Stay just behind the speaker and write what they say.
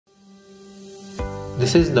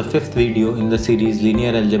This is the fifth video in the series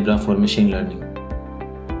Linear Algebra for Machine Learning.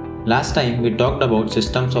 Last time we talked about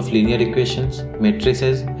systems of linear equations,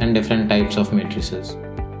 matrices, and different types of matrices.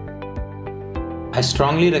 I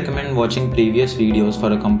strongly recommend watching previous videos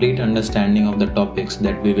for a complete understanding of the topics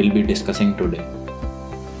that we will be discussing today.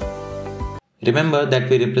 Remember that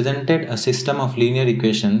we represented a system of linear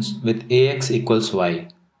equations with Ax equals y,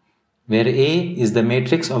 where A is the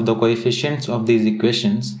matrix of the coefficients of these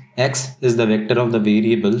equations, x is the vector of the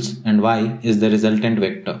variables, and y is the resultant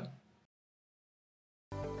vector.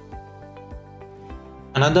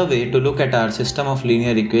 Another way to look at our system of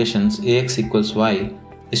linear equations Ax equals y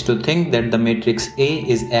is to think that the matrix A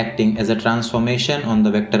is acting as a transformation on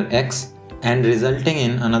the vector x and resulting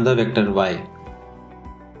in another vector y.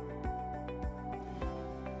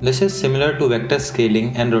 This is similar to vector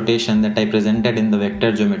scaling and rotation that I presented in the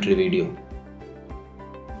vector geometry video.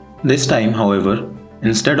 This time, however,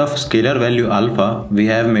 instead of scalar value alpha, we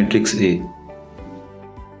have matrix A.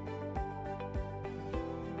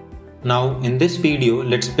 Now, in this video,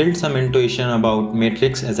 let's build some intuition about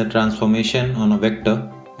matrix as a transformation on a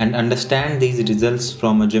vector and understand these results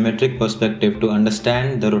from a geometric perspective to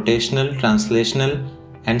understand the rotational, translational,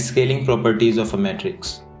 and scaling properties of a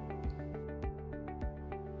matrix.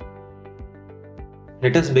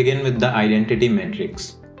 Let us begin with the identity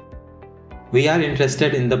matrix. We are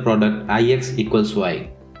interested in the product Ix equals y,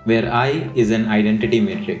 where I is an identity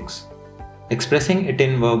matrix. Expressing it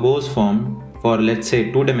in verbose form for, let's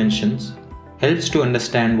say, 2 dimensions helps to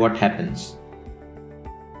understand what happens.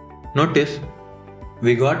 Notice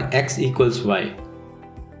we got x equals y.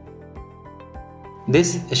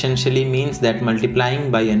 This essentially means that multiplying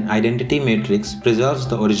by an identity matrix preserves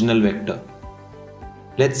the original vector.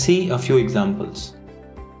 Let's see a few examples.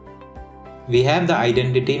 We have the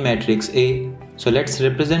identity matrix A, so let's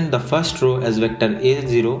represent the first row as vector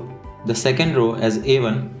A0, the second row as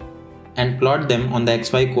A1, and plot them on the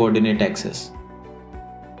xy coordinate axis.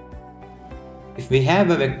 If we have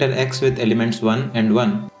a vector x with elements 1 and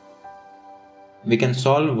 1, we can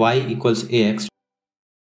solve y equals ax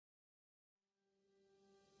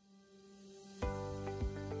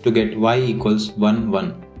to get y equals 1,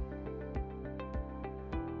 1.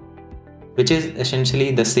 Which is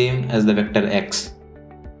essentially the same as the vector x.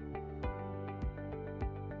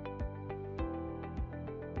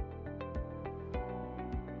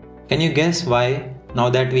 Can you guess why now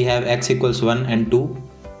that we have x equals 1 and 2?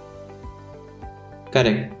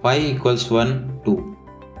 Correct, y equals 1, 2.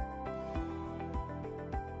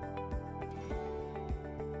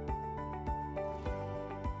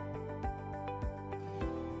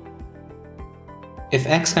 If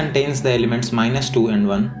x contains the elements minus 2 and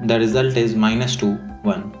 1, the result is minus 2,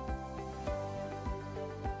 1.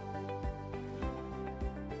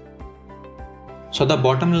 So the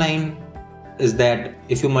bottom line is that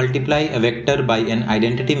if you multiply a vector by an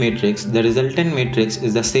identity matrix, the resultant matrix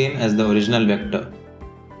is the same as the original vector,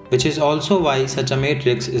 which is also why such a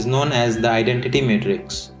matrix is known as the identity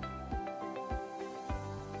matrix.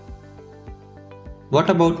 What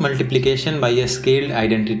about multiplication by a scaled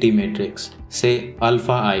identity matrix, say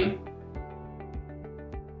alpha I?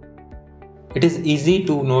 It is easy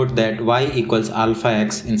to note that y equals alpha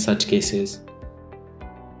x in such cases.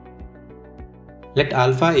 Let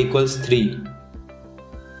alpha equals 3.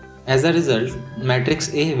 As a result,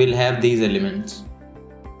 matrix A will have these elements.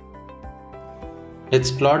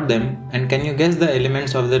 Let's plot them, and can you guess the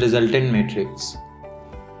elements of the resultant matrix?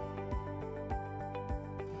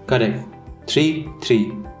 Correct. 3,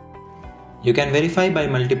 3. You can verify by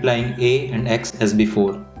multiplying A and x as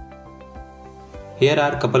before. Here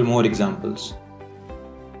are a couple more examples.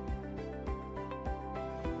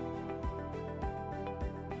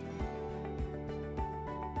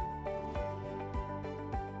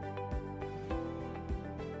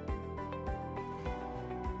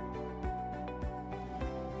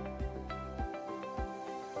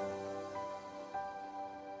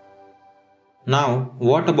 Now,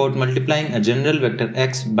 what about multiplying a general vector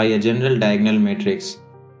x by a general diagonal matrix?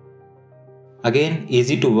 Again,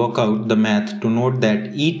 easy to work out the math to note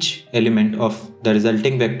that each element of the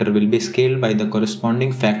resulting vector will be scaled by the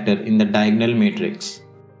corresponding factor in the diagonal matrix.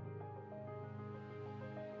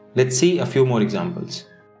 Let's see a few more examples.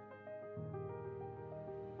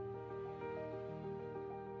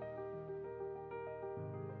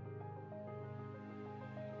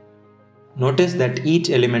 Notice that each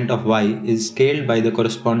element of y is scaled by the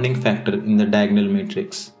corresponding factor in the diagonal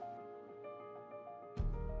matrix.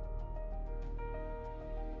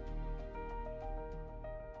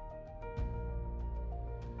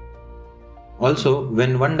 Also,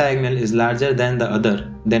 when one diagonal is larger than the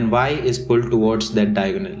other, then y is pulled towards that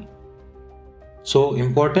diagonal. So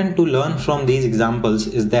important to learn from these examples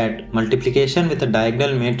is that multiplication with a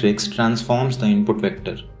diagonal matrix transforms the input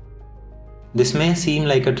vector. This may seem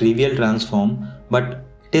like a trivial transform, but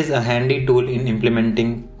it is a handy tool in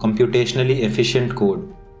implementing computationally efficient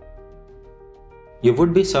code. You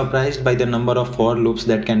would be surprised by the number of for loops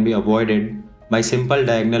that can be avoided by simple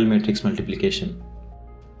diagonal matrix multiplication.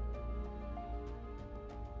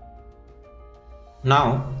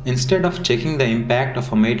 Now, instead of checking the impact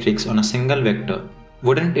of a matrix on a single vector,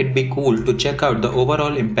 wouldn't it be cool to check out the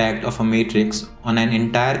overall impact of a matrix on an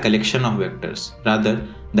entire collection of vectors, rather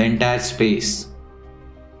the entire space?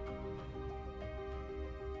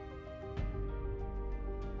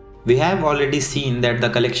 We have already seen that the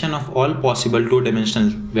collection of all possible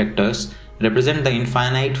two-dimensional vectors represent the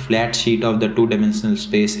infinite flat sheet of the two-dimensional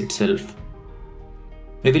space itself.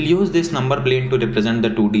 We will use this number plane to represent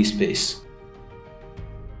the 2D space.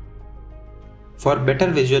 For better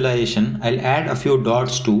visualization, I'll add a few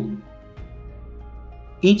dots too.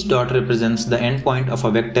 Each dot represents the endpoint of a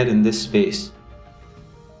vector in this space.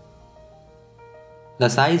 The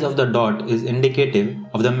size of the dot is indicative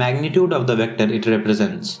of the magnitude of the vector it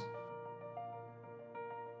represents.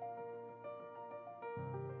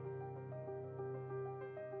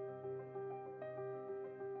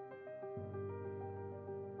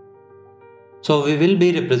 So we will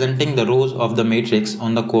be representing the rows of the matrix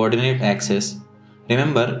on the coordinate axis.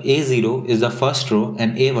 Remember, A0 is the first row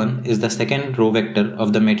and A1 is the second row vector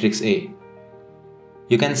of the matrix A.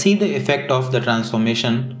 You can see the effect of the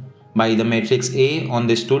transformation by the matrix A on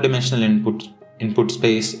this two-dimensional input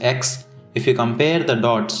space X if you compare the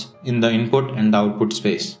dots in the input and the output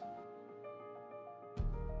space.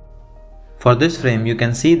 For this frame, you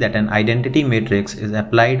can see that an identity matrix is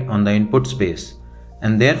applied on the input space,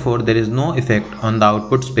 and therefore there is no effect on the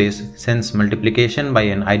output space since multiplication by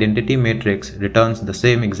an identity matrix returns the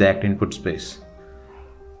same exact input space.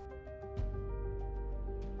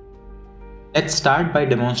 Let's start by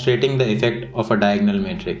demonstrating the effect of a diagonal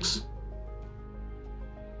matrix.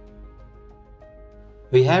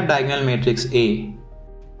 We have diagonal matrix A.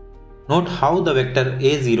 Note how the vector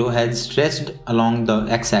A0 has stretched along the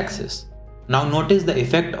x-axis. Now notice the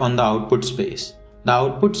effect on the output space. The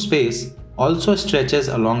output space also stretches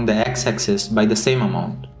along the x-axis by the same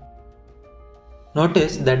amount.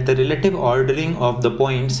 Notice that the relative ordering of the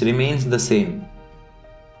points remains the same,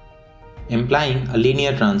 implying a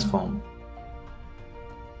linear transform.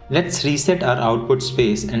 Let's reset our output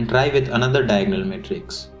space and try with another diagonal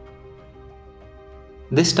matrix.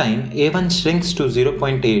 This time A1 shrinks to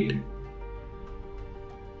 0.8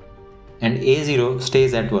 and A0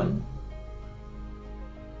 stays at 1.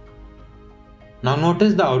 Now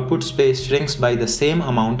notice the output space shrinks by the same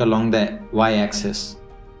amount along the y-axis.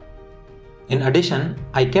 In addition,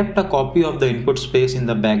 I kept a copy of the input space in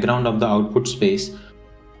the background of the output space,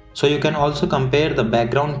 so you can also compare the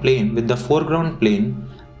background plane with the foreground plane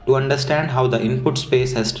to understand how the input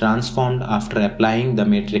space has transformed after applying the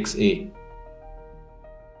matrix A.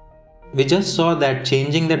 We just saw that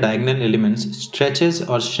changing the diagonal elements stretches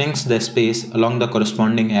or shrinks the space along the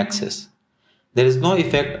corresponding axis. There is no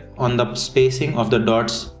effect on the spacing of the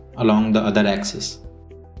dots along the other axis.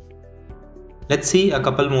 Let's see a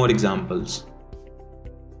couple more examples.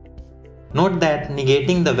 Note that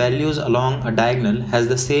negating the values along a diagonal has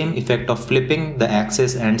the same effect of flipping the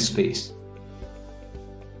axis and space.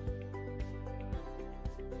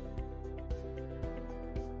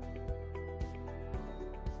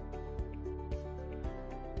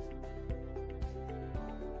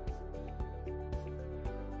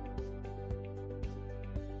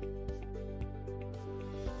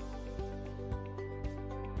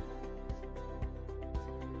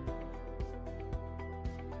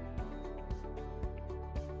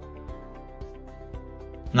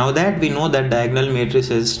 Now that we know that diagonal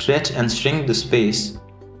matrices stretch and shrink the space,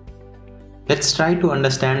 let's try to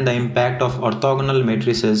understand the impact of orthogonal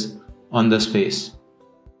matrices on the space.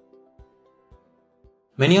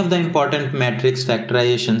 Many of the important matrix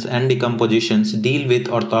factorizations and decompositions deal with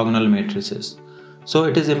orthogonal matrices, so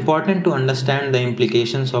it is important to understand the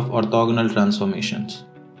implications of orthogonal transformations.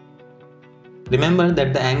 Remember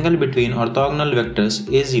that the angle between orthogonal vectors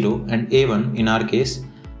A0 and A1 in our case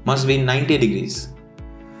must be 90 degrees.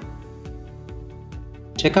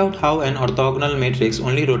 Check out how an orthogonal matrix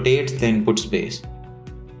only rotates the input space,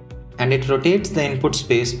 and it rotates the input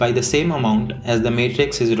space by the same amount as the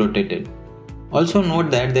matrix is rotated. Also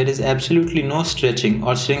note that there is absolutely no stretching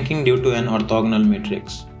or shrinking due to an orthogonal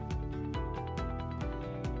matrix.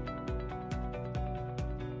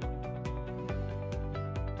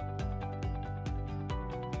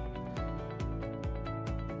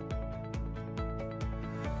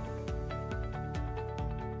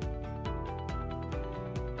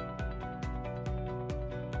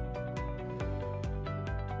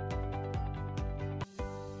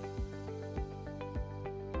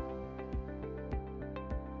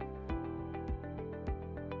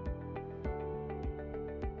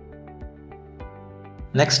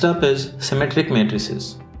 Next up is symmetric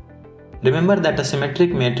matrices. Remember that a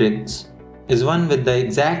symmetric matrix is one with the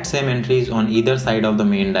exact same entries on either side of the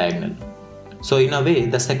main diagonal. So in a way,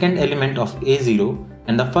 the second element of A0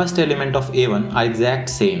 and the first element of A1 are exact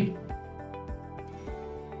same.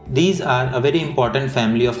 These are a very important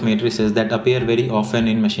family of matrices that appear very often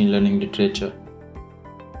in machine learning literature.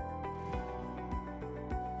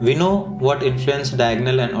 We know what influence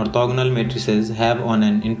diagonal and orthogonal matrices have on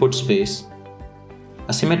an input space.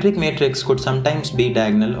 A symmetric matrix could sometimes be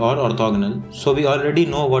diagonal or orthogonal, so we already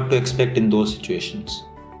know what to expect in those situations.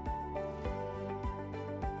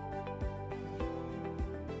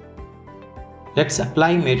 Let's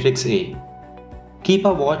apply matrix A. Keep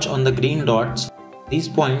a watch on the green dots. These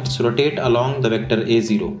points rotate along the vector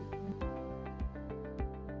A0.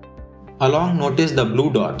 Along, notice the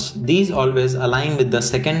blue dots. These always align with the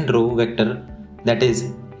second row vector, that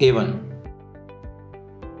is A1.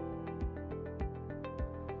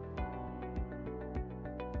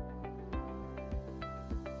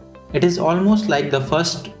 It is almost like the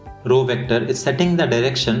first row vector is setting the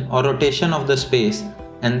direction or rotation of the space,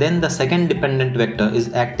 and then the second dependent vector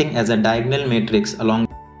is acting as a diagonal matrix along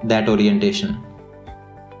that orientation.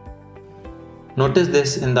 Notice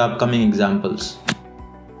this in the upcoming examples.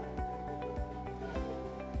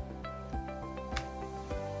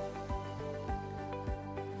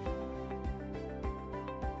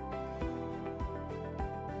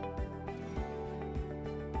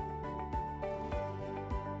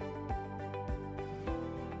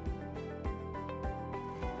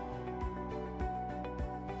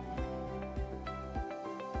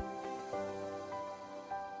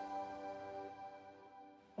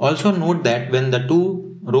 Also note that when the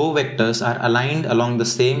two row vectors are aligned along the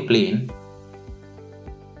same plane,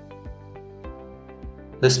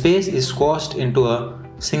 the space is squashed into a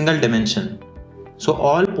single dimension. So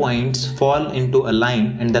all points fall into a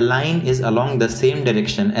line, and the line is along the same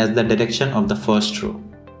direction as the direction of the first row.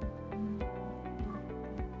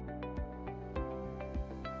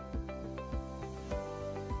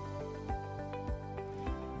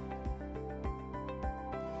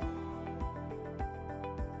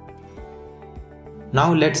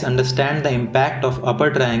 Now let's understand the impact of upper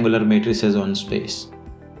triangular matrices on space.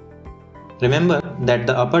 Remember that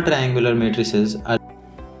the upper triangular matrices are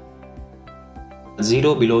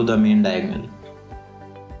 0 below the main diagonal.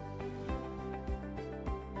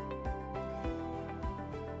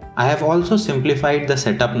 I have also simplified the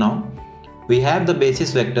setup now. We have the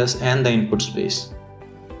basis vectors and the input space.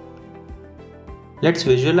 Let's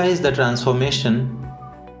visualize the transformation.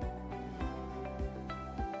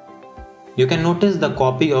 You can notice the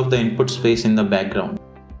copy of the input space in the background.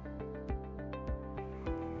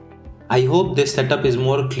 I hope this setup is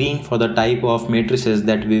more clean for the type of matrices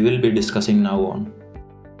that we will be discussing now on.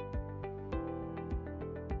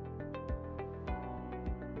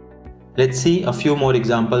 Let's see a few more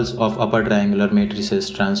examples of upper triangular matrices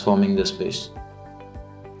transforming the space.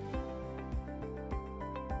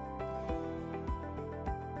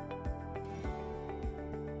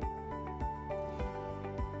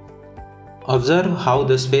 Observe how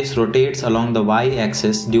the space rotates along the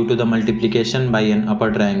y-axis due to the multiplication by an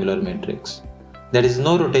upper triangular matrix. There is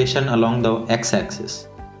no rotation along the x-axis.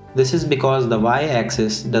 This is because the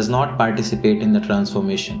y-axis does not participate in the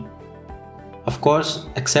transformation. Of course,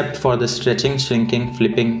 except for the stretching, shrinking,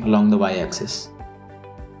 flipping along the y-axis.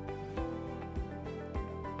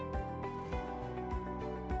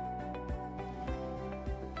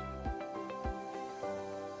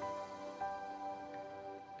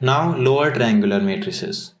 Now lower triangular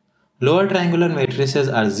matrices. Lower triangular matrices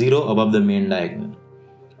are 0 above the main diagonal.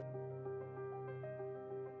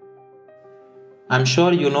 I'm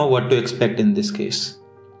sure you know what to expect in this case.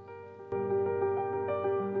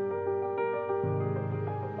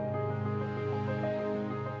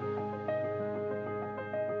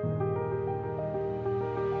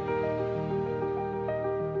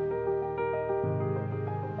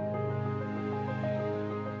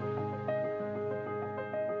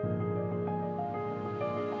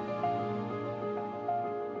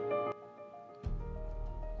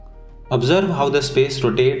 Observe how the space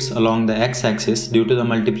rotates along the x-axis due to the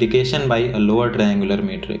multiplication by a lower triangular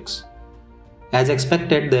matrix. As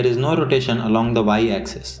expected, there is no rotation along the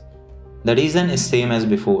y-axis. The reason is same as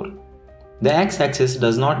before. The x-axis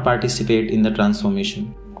does not participate in the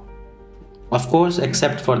transformation. Of course,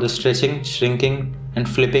 except for the stretching, shrinking, and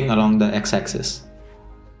flipping along the x-axis.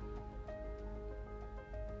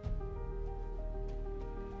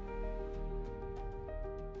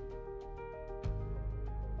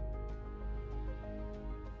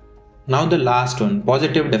 Now the last one,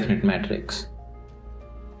 positive definite matrix.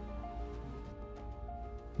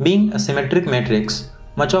 Being a symmetric matrix,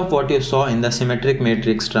 much of what you saw in the symmetric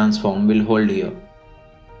matrix transform will hold here,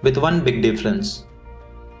 with one big difference.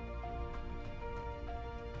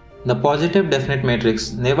 The positive definite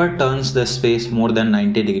matrix never turns the space more than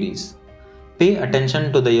 90 degrees. Pay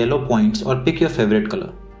attention to the yellow points or pick your favorite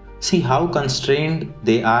color. See how constrained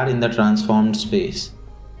they are in the transformed space.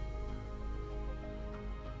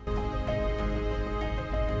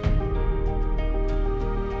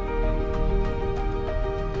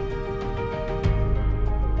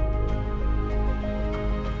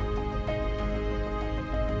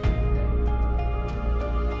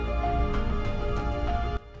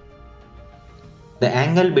 The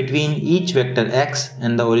angle between each vector x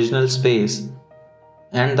and the original space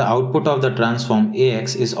and the output of the transform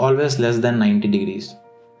Ax is always less than 90 degrees.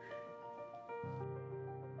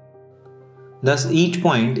 Thus each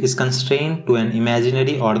point is constrained to an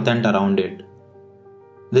imaginary orthant around it.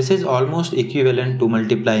 This is almost equivalent to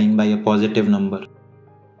multiplying by a positive number.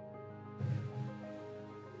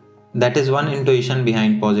 That is one intuition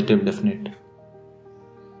behind positive definite.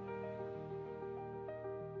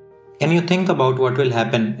 Can you think about what will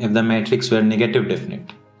happen if the matrix were negative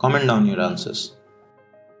definite? Comment down your answers.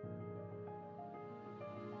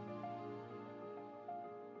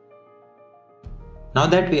 Now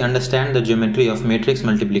that we understand the geometry of matrix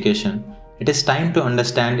multiplication, it is time to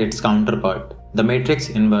understand its counterpart, the matrix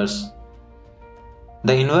inverse.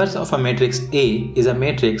 The inverse of a matrix A is a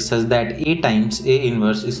matrix such that A times A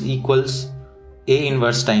inverse is equals A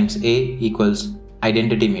inverse times A equals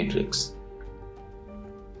identity matrix.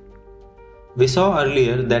 We saw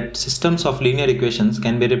earlier that systems of linear equations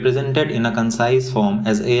can be represented in a concise form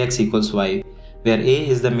as Ax equals y, where A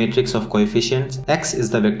is the matrix of coefficients, x is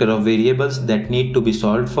the vector of variables that need to be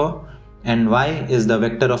solved for, and y is the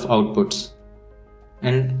vector of outputs.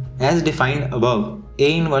 And as defined above,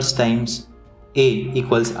 A inverse times A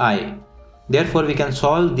equals I. Therefore, we can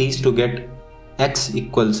solve these to get x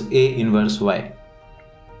equals A inverse y.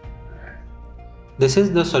 This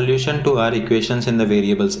is the solution to our equations in the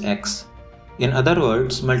variables x. In other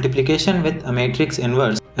words, multiplication with a matrix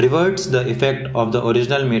inverse reverts the effect of the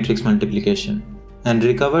original matrix multiplication and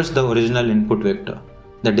recovers the original input vector,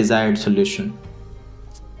 the desired solution.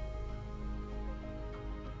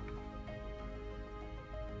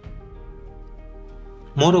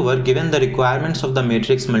 Moreover, given the requirements of the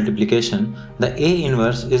matrix multiplication, the A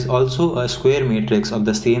inverse is also a square matrix of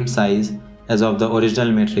the same size as of the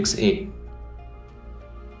original matrix A.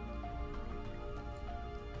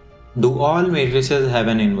 Do all matrices have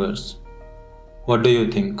an inverse? What do you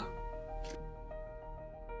think?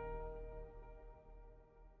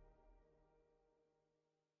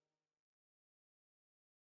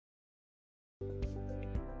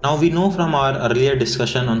 Now we know from our earlier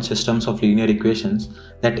discussion on systems of linear equations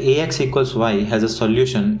that Ax equals y has a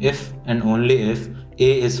solution if and only if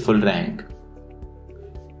A is full rank.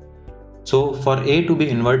 So for A to be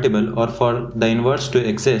invertible or for the inverse to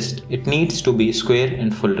exist, it needs to be square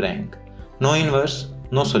and full rank. No inverse,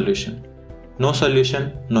 no solution. No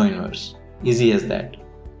solution, no inverse. Easy as that.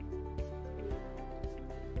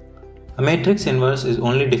 A matrix inverse is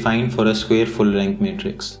only defined for a square full rank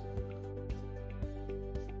matrix.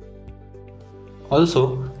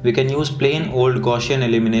 Also, we can use plain old Gaussian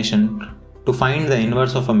elimination to find the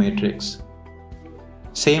inverse of a matrix.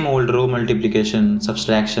 Same old row multiplication,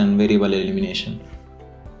 subtraction, variable elimination.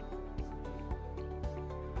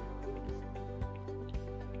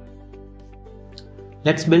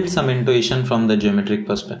 Let's build some intuition from the geometric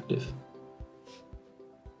perspective.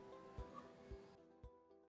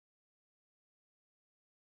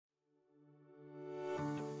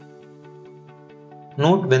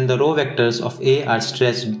 Note when the row vectors of A are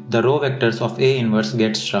stretched, the row vectors of A inverse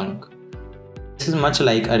get shrunk. This is much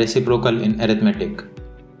like a reciprocal in arithmetic.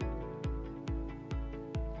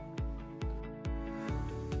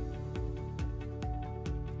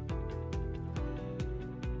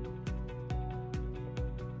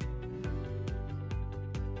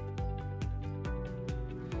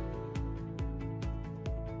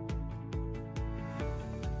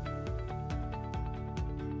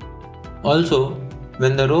 Also,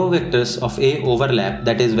 when the row vectors of A overlap,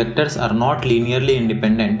 that is, vectors are not linearly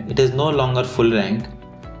independent, it is no longer full rank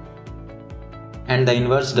and the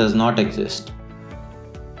inverse does not exist.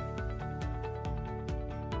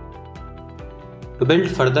 To build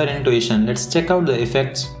further intuition, let's check out the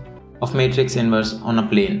effects of matrix inverse on a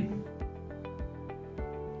plane.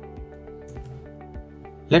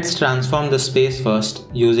 Let's transform the space first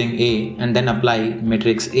using A and then apply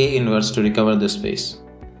matrix A inverse to recover the space.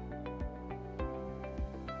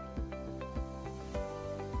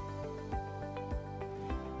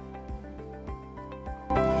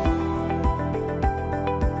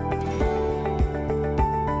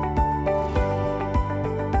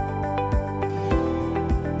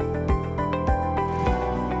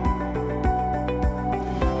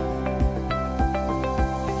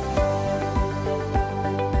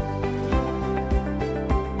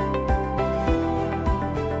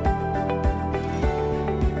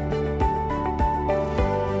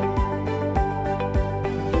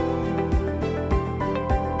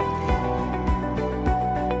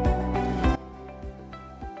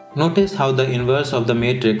 Notice how the inverse of the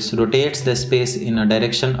matrix rotates the space in a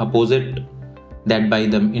direction opposite that by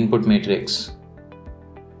the input matrix.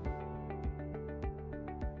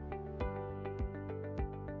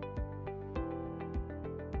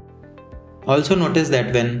 Also notice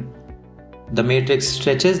that when the matrix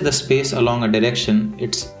stretches the space along a direction,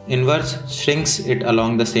 its inverse shrinks it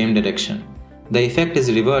along the same direction. The effect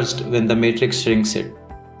is reversed when the matrix shrinks it.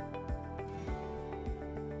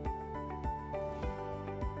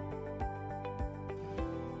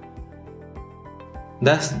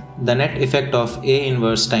 Thus, the net effect of A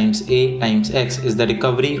inverse times A times X is the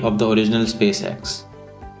recovery of the original space X.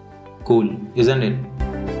 Cool, isn't it?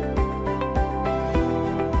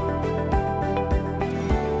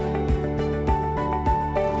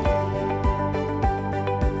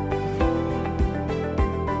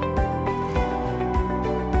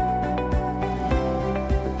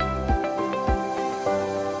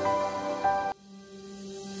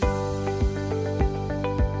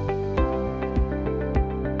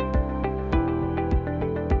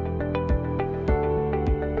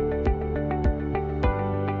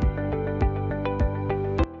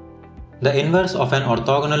 The inverse of an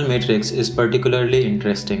orthogonal matrix is particularly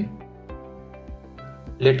interesting.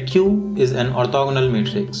 Let Q is an orthogonal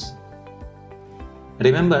matrix.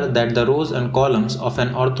 Remember that the rows and columns of an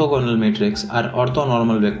orthogonal matrix are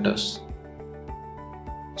orthonormal vectors.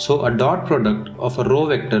 So a dot product of a row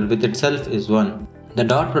vector with itself is 1. The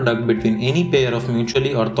dot product between any pair of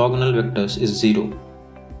mutually orthogonal vectors is 0.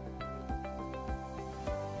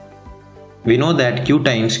 We know that Q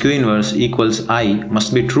times Q inverse equals I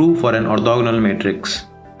must be true for an orthogonal matrix.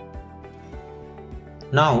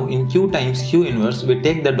 Now in Q times Q inverse we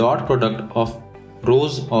take the dot product of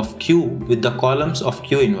rows of Q with the columns of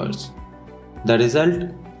Q inverse. The result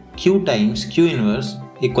Q times Q inverse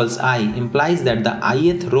equals I implies that the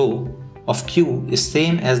ith row of Q is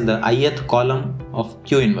same as the ith column of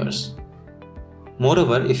Q inverse.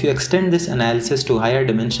 Moreover, if you extend this analysis to higher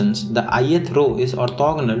dimensions, the ith row is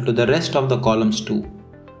orthogonal to the rest of the columns too.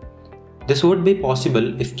 This would be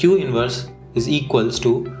possible if Q inverse is equals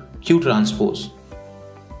to Q transpose.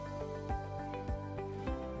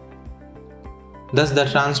 Thus, the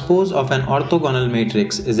transpose of an orthogonal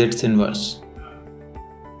matrix is its inverse.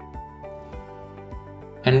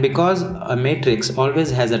 And because a matrix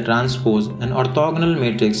always has a transpose, an orthogonal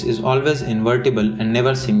matrix is always invertible and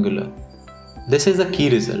never singular. This is a key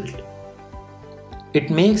result.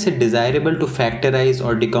 It makes it desirable to factorize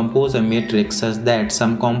or decompose a matrix such that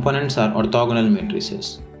some components are orthogonal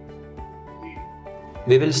matrices.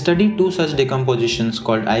 We will study two such decompositions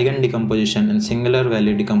called eigen decomposition and singular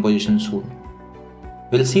value decomposition soon.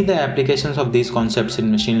 We'll see the applications of these concepts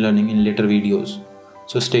in machine learning in later videos.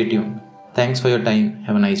 So stay tuned. Thanks for your time.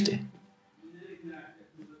 Have a nice day.